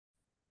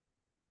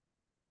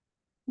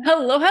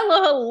Hello,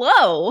 hello,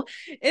 hello.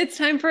 It's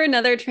time for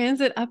another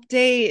transit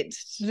update.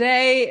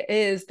 Today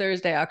is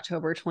Thursday,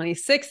 October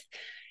 26th,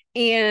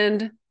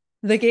 and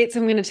the gates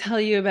I'm going to tell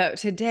you about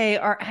today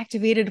are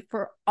activated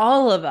for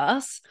all of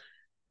us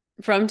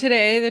from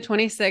today, the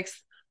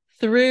 26th,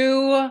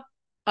 through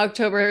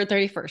October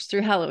 31st,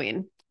 through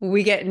Halloween.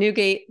 We get new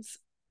gates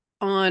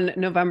on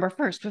November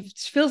 1st,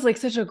 which feels like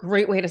such a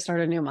great way to start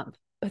a new month.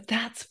 But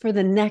that's for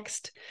the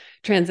next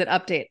transit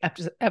update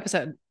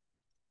episode.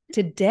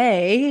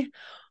 Today,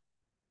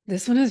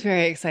 this one is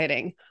very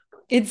exciting.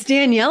 It's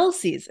Danielle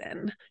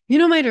season. You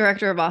know my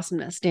director of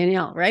awesomeness,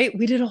 Danielle, right?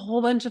 We did a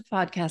whole bunch of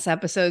podcast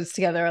episodes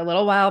together a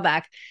little while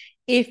back.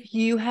 If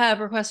you have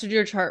requested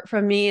your chart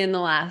from me in the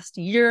last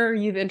year,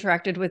 you've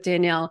interacted with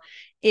Danielle.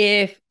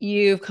 If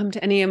you've come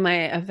to any of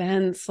my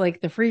events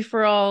like the free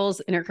for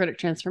alls, Inner Critic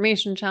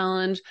Transformation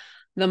Challenge,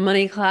 the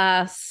money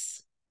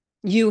class,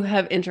 you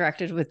have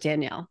interacted with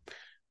Danielle.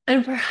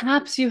 And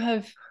perhaps you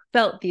have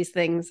felt these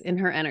things in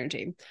her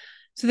energy.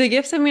 So the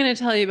gifts I'm going to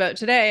tell you about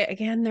today,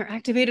 again, they're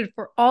activated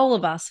for all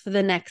of us for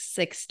the next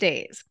 6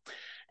 days.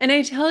 And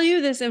I tell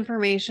you this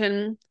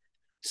information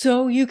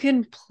so you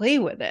can play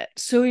with it,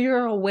 so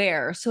you're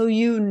aware, so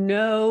you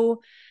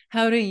know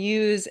how to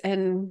use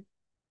and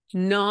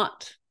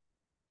not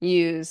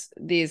use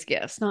these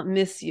gifts, not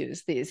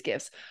misuse these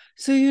gifts.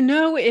 So you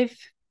know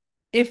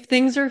if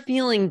things are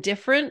feeling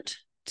different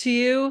to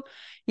you,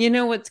 you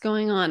know what's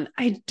going on.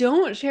 I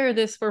don't share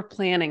this for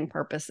planning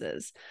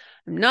purposes.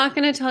 I'm not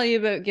going to tell you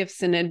about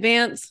gifts in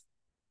advance.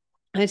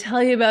 I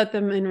tell you about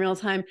them in real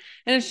time.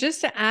 And it's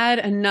just to add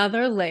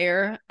another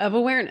layer of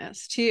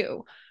awareness to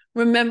you.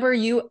 Remember,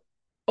 you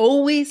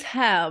always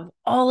have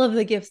all of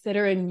the gifts that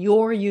are in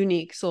your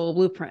unique soul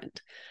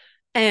blueprint.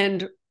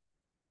 And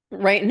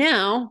right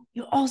now,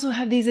 you also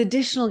have these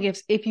additional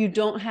gifts if you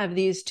don't have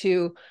these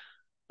two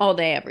all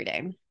day, every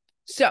day.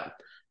 So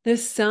the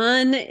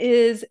sun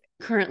is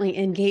currently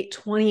in gate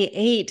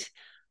 28.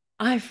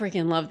 I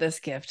freaking love this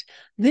gift.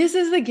 This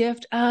is the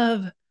gift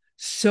of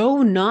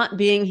so not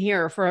being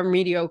here for a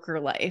mediocre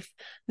life.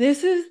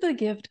 This is the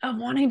gift of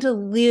wanting to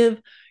live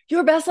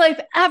your best life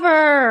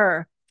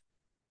ever.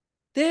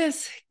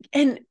 This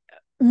and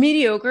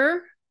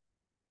mediocre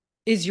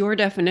is your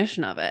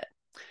definition of it.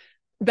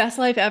 Best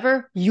life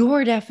ever,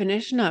 your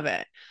definition of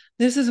it.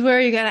 This is where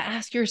you got to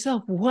ask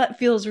yourself what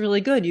feels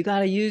really good. You got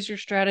to use your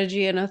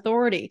strategy and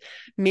authority.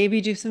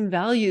 Maybe do some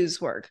values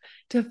work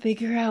to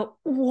figure out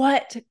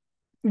what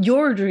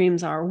your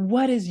dreams are.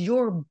 What is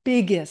your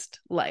biggest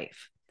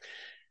life?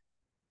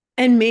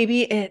 And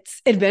maybe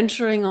it's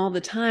adventuring all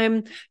the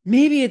time.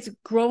 Maybe it's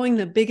growing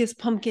the biggest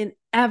pumpkin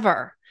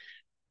ever.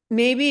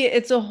 Maybe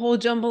it's a whole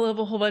jumble of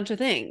a whole bunch of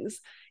things.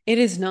 It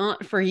is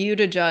not for you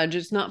to judge.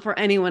 It's not for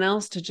anyone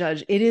else to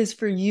judge. It is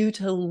for you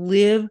to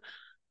live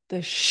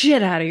the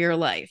shit out of your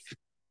life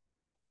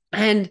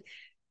and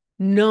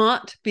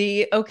not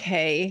be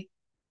okay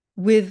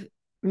with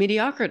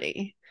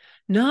mediocrity,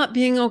 not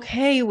being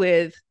okay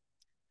with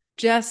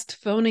just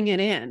phoning it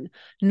in,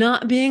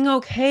 not being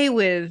okay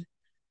with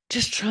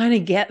just trying to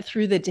get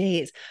through the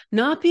days,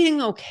 not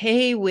being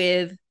okay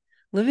with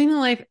living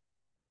life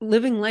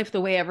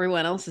the way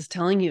everyone else is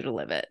telling you to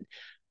live it,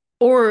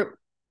 or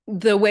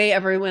the way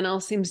everyone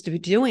else seems to be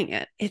doing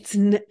it.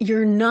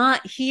 You're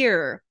not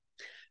here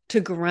to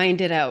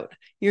grind it out.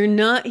 You're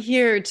not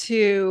here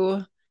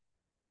to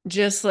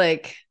just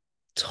like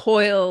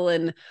toil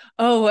and,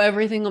 oh,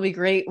 everything will be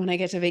great when I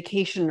get to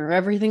vacation, or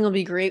everything will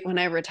be great when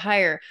I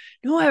retire.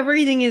 No,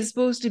 everything is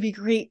supposed to be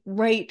great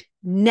right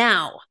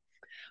now.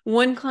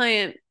 One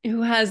client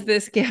who has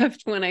this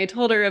gift, when I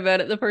told her about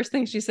it, the first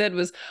thing she said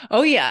was,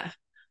 oh, yeah,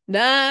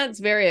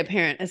 that's very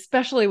apparent,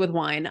 especially with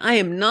wine. I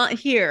am not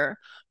here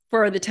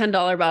for the $10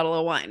 bottle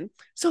of wine.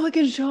 So it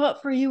can show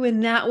up for you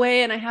in that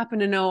way. And I happen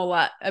to know a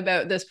lot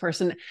about this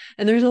person.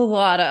 And there's a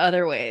lot of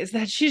other ways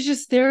that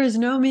there is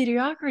no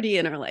mediocrity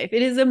in her life.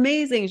 It is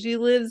amazing. She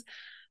lives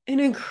an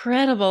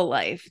incredible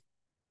life.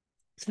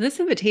 So this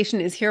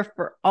invitation is here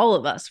for all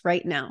of us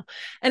right now.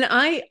 And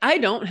I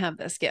don't have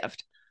this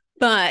gift,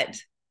 but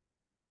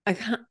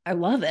I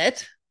love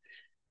it.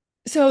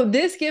 So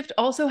this gift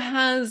also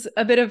has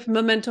a bit of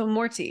memento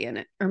mori in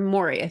it, or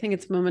mori. I think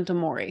it's memento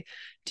mori.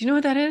 Do you know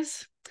what that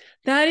is?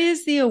 That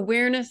is the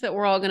awareness that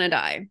we're all going to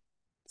die.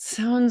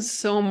 Sounds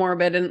so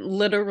morbid, and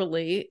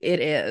literally it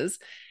is.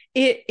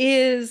 It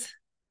is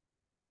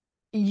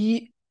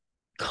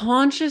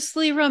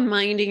consciously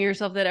reminding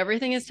yourself that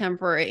everything is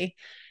temporary,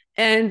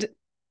 and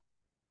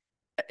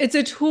it's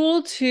a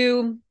tool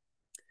to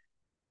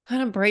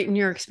kind of brighten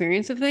your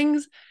experience of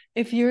things.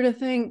 If you're to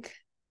think,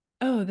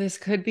 oh, this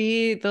could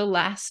be the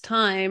last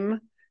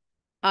time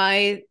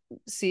I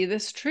see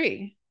this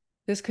tree.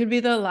 This could be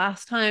the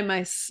last time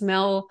I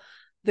smell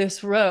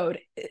this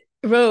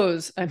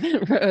rose. I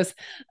meant rose.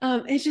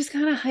 It just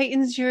kind of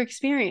heightens your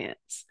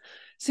experience.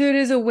 So it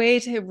is a way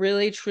to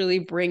really, truly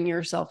bring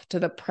yourself to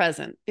the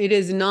present. It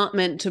is not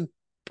meant to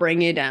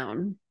bring you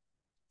down.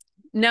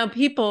 Now,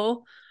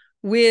 people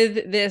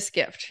with this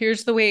gift,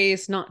 here's the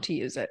ways not to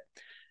use it.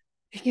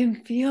 It can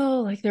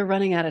feel like they're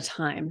running out of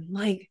time.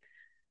 Like,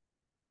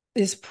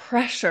 this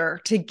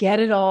pressure to get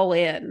it all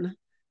in.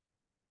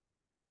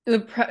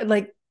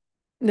 Like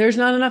there's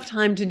not enough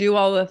time to do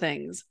all the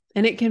things.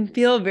 And it can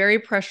feel very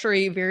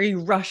pressury, very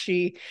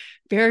rushy,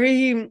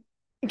 very,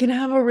 it can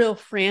have a real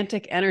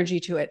frantic energy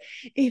to it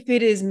if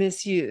it is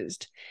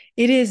misused.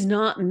 It is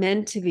not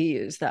meant to be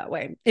used that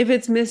way. If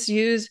it's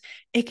misused,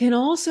 it can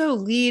also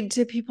lead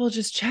to people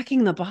just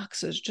checking the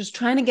boxes, just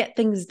trying to get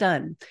things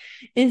done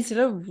instead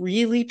of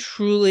really,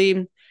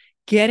 truly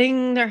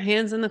getting their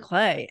hands in the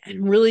clay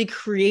and really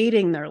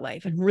creating their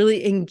life and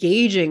really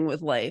engaging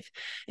with life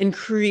and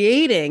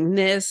creating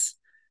this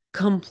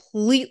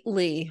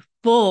completely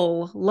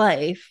full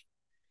life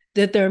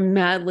that they're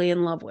madly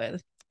in love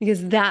with,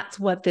 because that's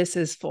what this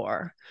is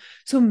for.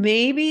 So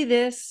maybe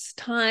this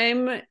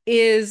time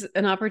is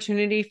an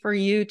opportunity for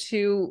you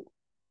to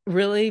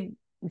really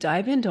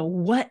dive into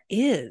what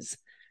is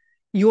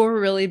your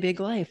really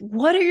big life.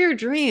 What are your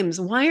dreams?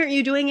 Why aren't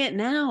you doing it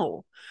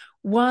now?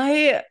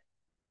 Why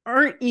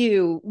aren't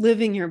you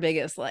living your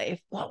biggest life?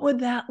 What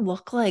would that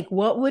look like?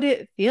 What would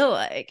it feel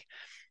like?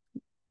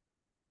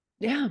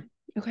 Yeah.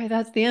 Okay,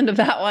 that's the end of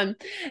that one.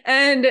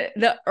 And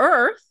the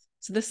Earth,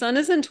 so the sun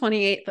is in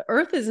 28, the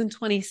Earth is in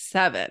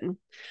 27.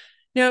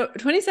 Now,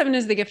 27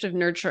 is the gift of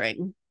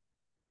nurturing.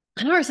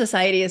 And our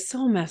society is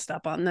so messed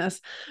up on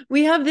this.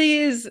 We have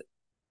these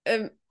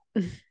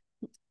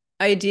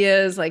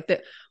ideas like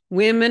that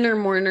women are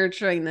more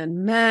nurturing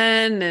than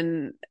men,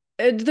 and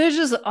there's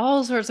just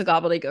all sorts of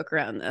gobbledygook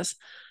around this.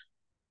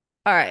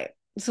 All right,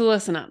 so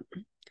listen up.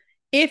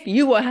 If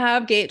you will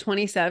have gate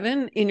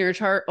 27 in your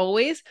chart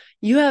always,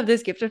 you have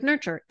this gift of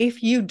nurture.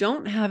 If you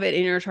don't have it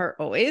in your chart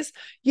always,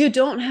 you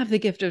don't have the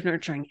gift of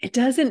nurturing. It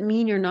doesn't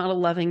mean you're not a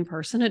loving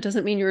person. It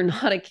doesn't mean you're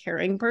not a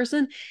caring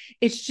person.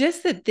 It's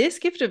just that this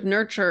gift of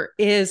nurture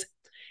it's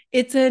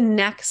a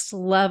next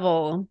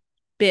level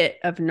bit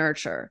of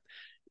nurture.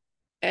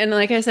 And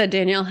like I said,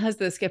 Danielle has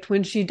this gift.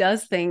 When she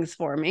does things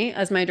for me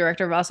as my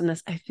director of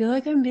awesomeness, I feel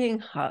like I'm being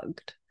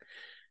hugged.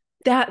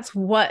 That's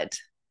what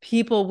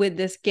people with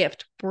this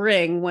gift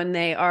bring when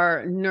they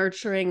are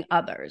nurturing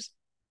others.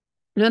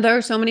 Now, there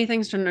are so many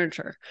things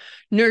to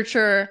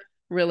nurture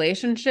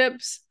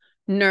relationships,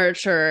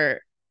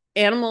 nurture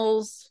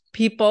animals,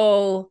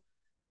 people,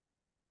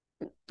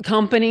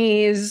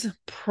 companies,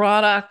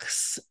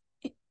 products,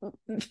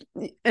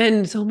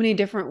 and so many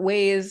different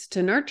ways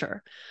to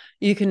nurture.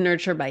 You can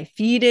nurture by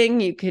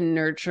feeding, you can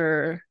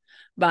nurture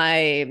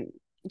by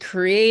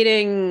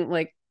creating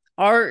like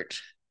art,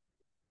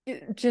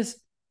 just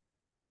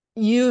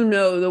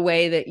the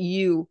way that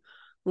you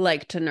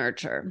like to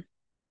nurture.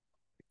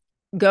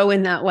 Go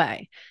in that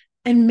way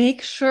and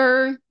make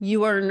sure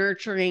you are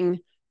nurturing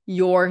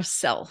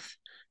yourself.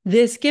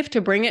 This gift,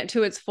 to bring it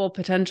to its full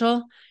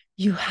potential,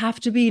 you have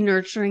to be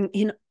nurturing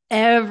in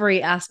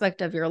every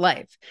aspect of your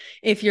life.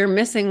 If you're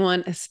missing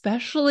one,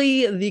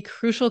 especially the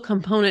crucial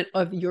component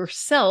of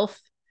yourself,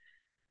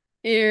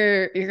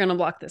 you're going to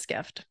block this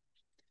gift.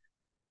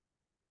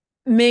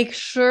 Make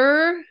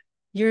sure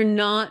you're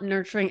not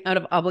nurturing out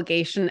of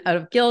obligation, out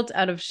of guilt,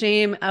 out of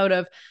shame, out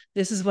of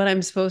this is what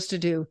I'm supposed to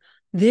do.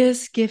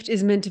 This gift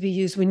is meant to be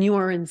used when you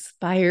are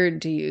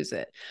inspired to use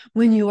it,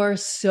 when you are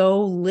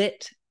so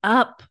lit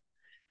up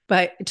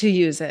to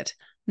use it.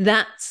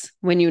 That's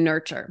when you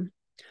nurture.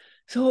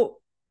 So,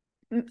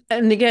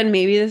 and again,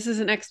 maybe this is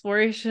an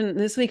exploration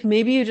this week.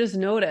 Maybe you just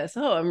notice,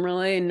 oh, I'm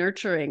really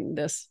nurturing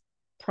this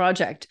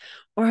project,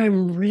 or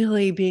I'm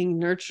really being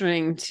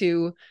nurturing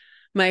to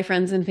my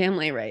friends and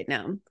family right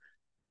now.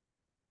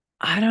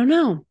 I don't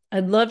know.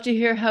 I'd love to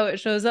hear how it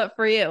shows up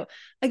for you.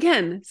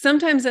 Again,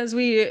 sometimes as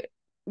we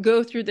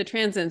go through the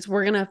transits,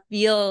 we're going to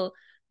feel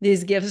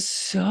these gifts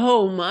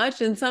so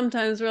much. And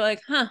sometimes we're like,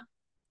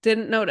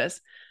 didn't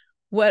notice.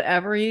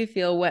 Whatever you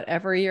feel,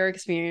 whatever your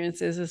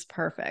experience is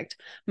perfect.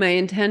 My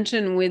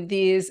intention with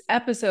these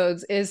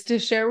episodes is to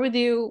share with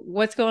you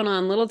what's going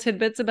on, little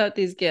tidbits about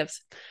these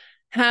gifts,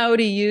 how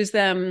to use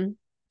them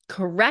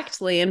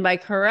correctly. And by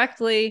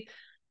correctly,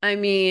 I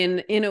mean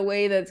in a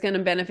way that's going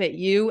to benefit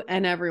you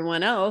and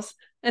everyone else,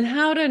 and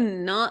how to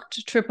not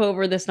trip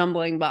over the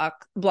stumbling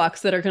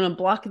blocks that are going to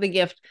block the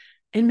gift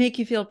and make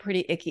you feel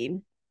pretty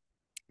icky.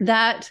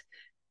 That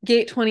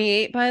gate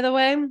 28, by the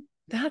way,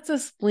 that's a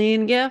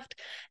spleen gift.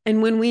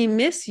 And when we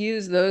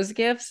misuse those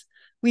gifts,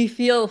 we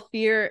feel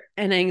fear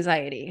and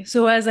anxiety.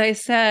 So as I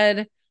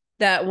said,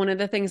 that one of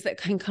the things that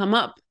can come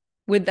up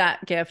with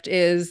that gift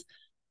is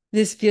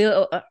this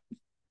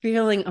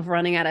feeling of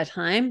running out of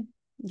time.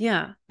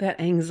 Yeah,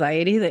 that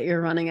anxiety that you're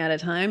running out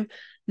of time,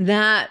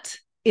 that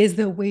is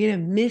the way to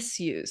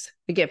misuse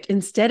the gift.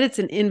 Instead, it's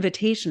an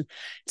invitation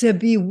to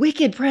be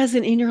wicked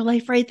present in your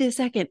life right this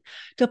second,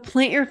 to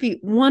plant your feet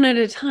one at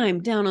a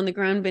time down on the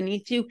ground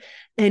beneath you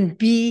and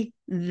be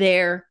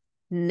there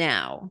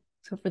now.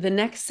 So for the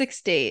next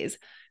 6 days,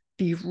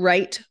 be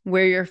right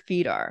where your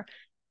feet are.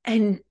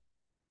 And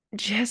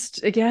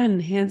just, again,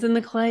 hands in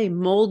the clay,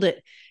 mold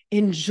it,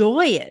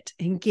 enjoy it,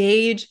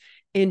 engage,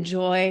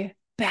 enjoy,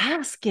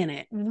 bask in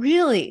it,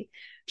 really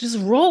just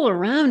roll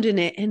around in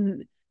it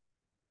and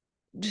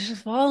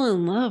just fall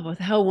in love with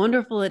how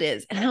wonderful it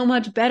is and how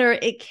much better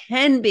it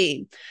can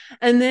be,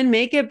 and then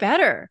make it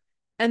better,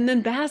 and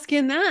then bask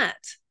in that.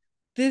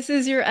 This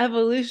is your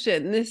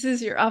evolution. This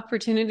is your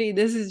opportunity.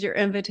 This is your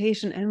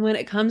invitation. And when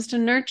it comes to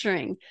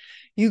nurturing,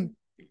 you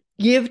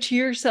give to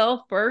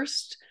yourself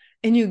first,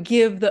 and you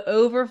give the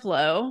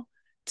overflow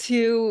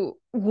to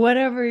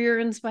whatever you're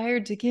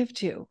inspired to give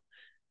to.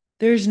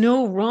 There's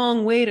no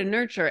wrong way to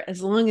nurture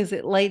as long as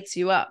it lights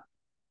you up.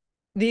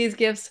 These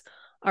gifts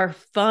are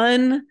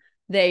fun,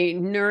 they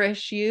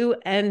nourish you,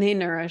 and they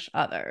nourish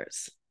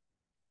others.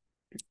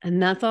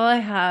 And that's all I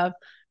have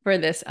for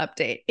this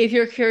update. If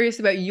you're curious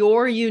about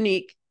your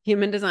unique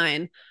human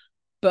design,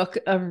 book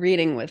a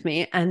reading with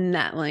me, and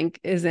that link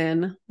is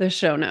in the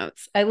show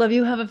notes. I love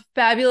you. Have a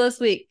fabulous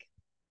week.